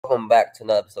Welcome back to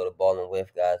another episode of Ballin'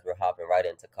 With, guys. We're hopping right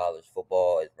into college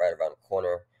football. It's right around the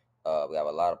corner. We have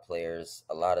a lot of players,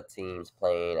 a lot of teams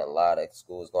playing, a lot of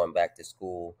schools going back to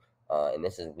school. And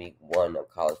this is week 1 of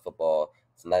college football.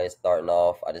 Tonight is starting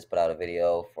off. I just put out a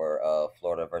video for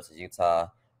Florida versus Utah.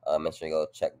 Make sure you go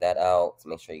check that out. So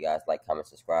make sure you guys like, comment,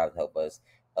 subscribe to help us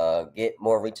get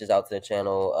more reaches out to the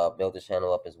channel, build the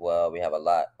channel up as well. We have a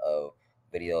lot of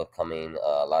video coming,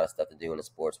 a lot of stuff to do in the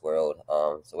sports world.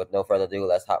 So with no further ado,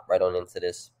 let's hop right on into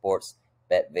this sports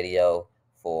bet video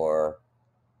for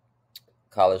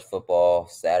college football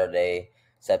Saturday,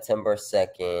 September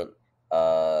 2nd,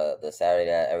 the Saturday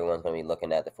that everyone's going to be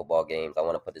looking at the football games. I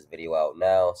want to put this video out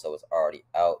now, so it's already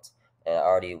out. And I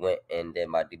already went and did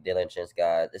my due diligence,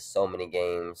 guys. There's so many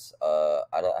games.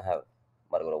 I'm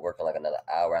about to go to work in like another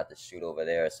hour. I have to shoot over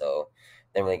there, so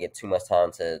didn't really get too much time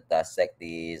to dissect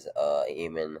these,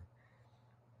 even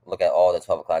look at all the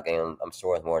 12 o'clock games. I'm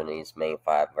sure it's more than these main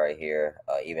 5 right here.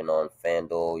 Even on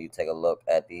FanDuel, you take a look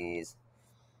at these.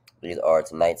 These are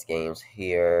tonight's games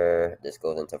here. This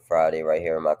goes into Friday right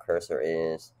here where my cursor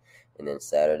is. And then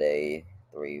Saturday,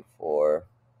 3, 4,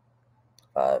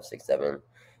 5, 6, 7,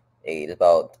 8. It's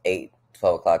about 8,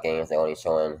 12 o'clock games. They're only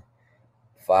showing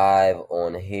 5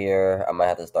 on here. I might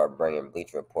have to start bringing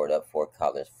Bleacher Report up for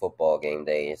college football game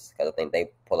days because I think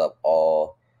they pull up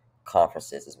all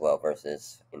conferences as well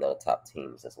versus the top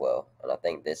teams as well. And I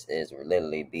think this is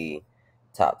literally the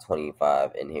top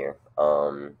 25 in here.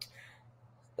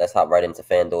 Let's hop right into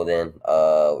FanDuel then.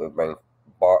 We'll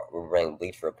bring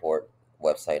Bleacher Report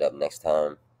website up next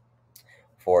time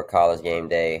for college game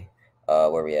day.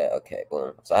 Where we at? Okay,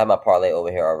 boom. So I have my parlay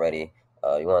over here already.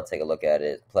 You want to take a look at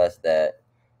it. Plus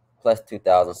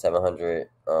 2,700.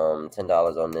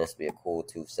 $10 on this be a cool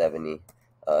 270.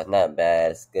 It's not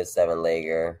bad. It's a good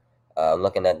 7-legger. I'm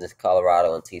looking at this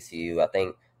Colorado and TCU. I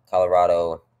think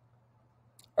Colorado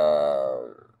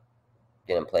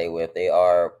getting played with. They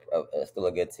are still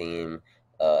a good team,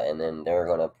 and then they're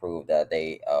going to prove that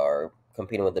they are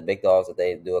competing with the big dogs if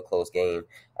they do a close game.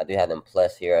 I do have them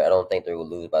plus here. I don't think they will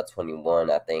lose by 21.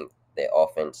 I think the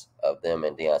offense of them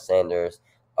and Deion Sanders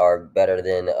are better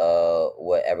than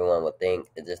what everyone would think.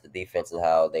 It's just the defense and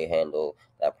how they handle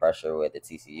that pressure with the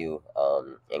TCU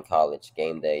in college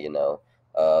game day,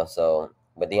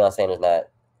 but Deion Sanders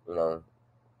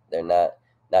they're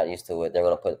not used to it. They're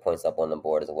going to put points up on the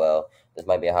board as well. This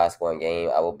might be a high-scoring game.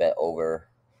 I will bet over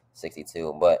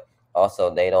 62, but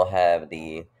also they don't have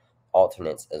the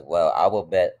alternates as well. I will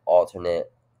bet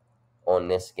alternate on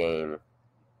this game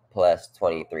plus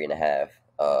 23.5.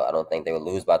 I don't think they will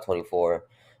lose by 24.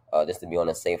 Just to be on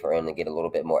the safer end to get a little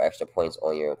bit more extra points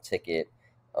on your ticket.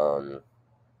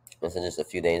 This is just a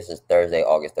few days. This is Thursday,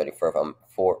 August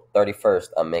 31st.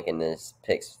 I'm making this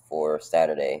picks for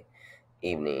Saturday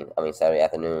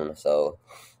afternoon. So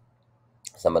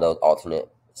some of those alternate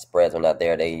spreads are not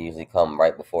there. They usually come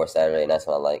right before Saturday, and that's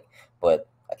what I like. But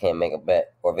I can't make a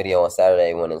bet or video on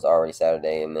Saturday when it's already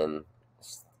Saturday, and then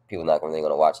people not really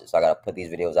going to watch it. So I got to put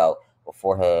these videos out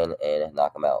beforehand and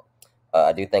knock them out.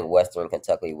 I do think Western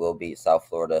Kentucky will beat South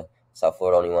Florida. South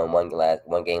Florida only won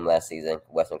one game last season.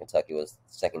 Western Kentucky was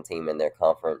second team in their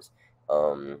conference.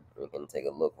 We can take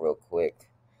a look real quick.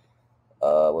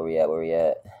 Where we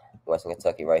at? Western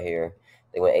Kentucky right here.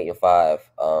 They went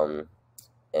 8-5.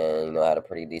 And had a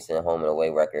pretty decent home and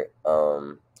away record.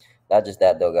 Not just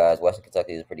that though, guys. Western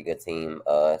Kentucky is a pretty good team.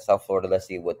 South Florida, let's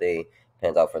see what they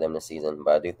pans out for them this season.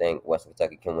 But I do think Western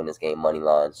Kentucky can win this game money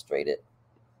line straight it.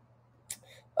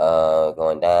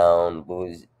 Going down,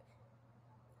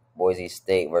 Boise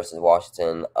State versus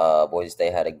Washington. Boise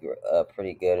State had a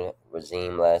pretty good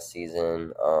regime last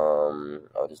season. I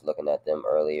was just looking at them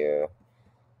earlier.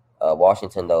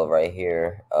 Washington, though, right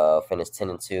here, finished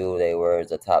 10-2. They were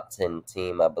the top 10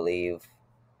 team, I believe,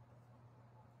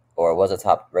 or was a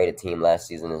top-rated team last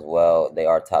season as well. They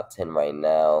are top 10 right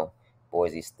now.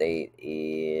 Boise State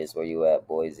is, where you at,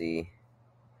 Boise?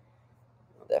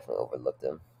 Definitely overlooked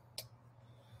them.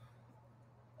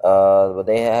 But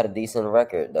they had a decent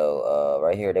record though.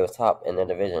 Right here, they was top in their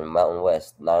division, Mountain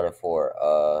West, 9-4.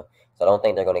 So I don't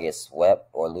think they're gonna get swept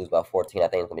or lose by 14. I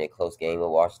think it's gonna be a close game with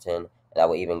Washington, and I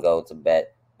would even go to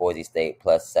bet Boise State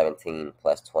plus 17,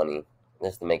 plus 20,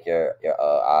 just to make your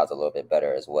odds a little bit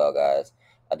better as well, guys.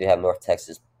 I do have North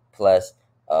Texas plus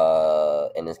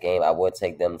in this game. I would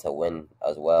take them to win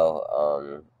as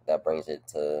well. That brings it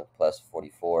to plus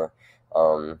 44.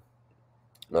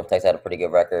 North Texas had a pretty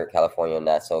good record. California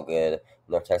not so good.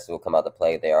 North Texas will come out to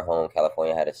play. They are home.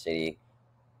 California had a shitty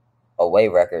away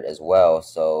record as well.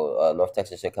 So North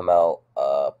Texas should come out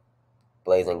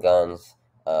blazing guns.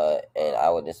 And I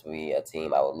would just be a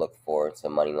team I would look forward to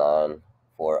money line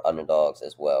support underdogs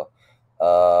as well.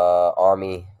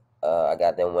 Army, I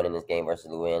got them winning this game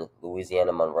versus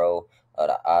Louisiana Monroe.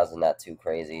 The odds are not too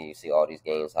crazy. You see all these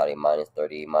games, how they minus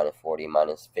 30, minus 40,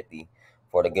 minus 50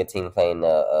 for the good team playing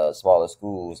the smaller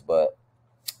schools. But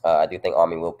I do think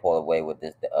Army will pull away with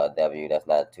this W. That's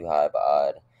not too high of an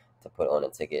odd to put on a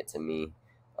ticket to me.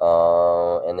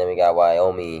 And then we got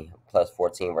Wyoming plus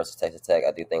 14 versus Texas Tech.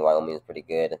 I do think Wyoming is pretty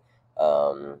good.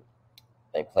 Um,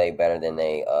 they play better than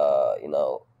they,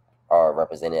 are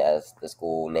represented as the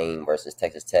school name versus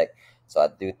Texas Tech. So I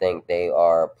do think they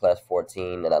are plus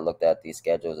 14, and I looked at these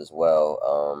schedules as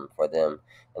well for them.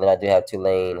 And then I do have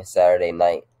Tulane Saturday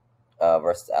night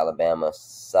versus Alabama.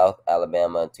 South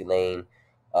Alabama, Tulane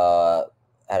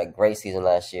had a great season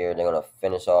last year. They're going to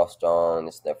finish off strong.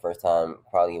 This is their first time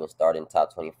probably even starting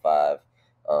top 25.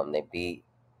 They beat,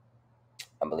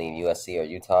 I believe, USC or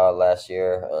Utah last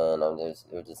year. And it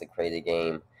was just a crazy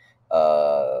game.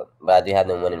 But I do have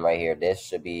them winning right here. This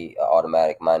should be an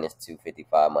automatic minus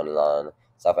 255 money line.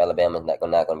 South Alabama's not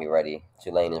going to be ready.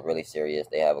 Tulane is really serious.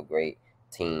 They have a great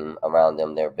team around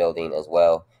them. They're building as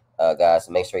well. Guys,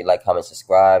 make sure you like, comment,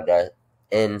 subscribe. That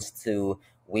ends to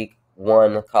week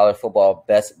 1 college football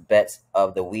best bets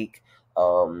of the week.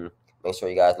 Make sure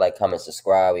you guys like, comment,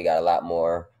 subscribe. We got a lot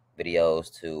more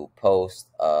videos to post.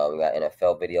 We got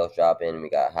NFL videos dropping. We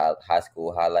got high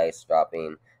school highlights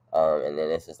dropping. And then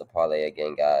this is the parlay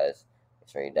again, guys. Make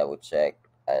sure you double check.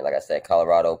 And like I said,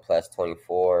 Colorado plus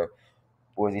 24.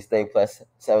 Boise State plus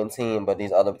 17. But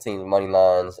these other teams, money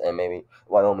lines, and maybe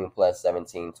Wyoming plus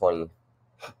 17, 20.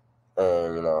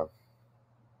 And,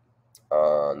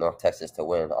 North Texas to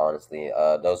win, honestly.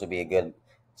 Those would be a good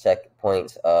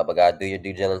checkpoints. But guys, do your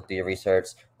due diligence, do your research.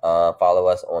 Follow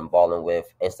us on Ballin'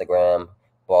 With Instagram,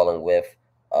 Ballin' With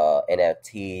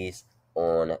NFTs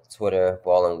on Twitter,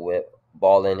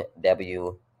 Ballin'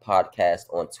 W podcast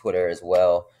on Twitter as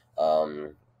well.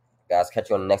 Guys, catch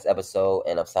you on the next episode,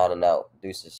 and I'm signing out. Deuces.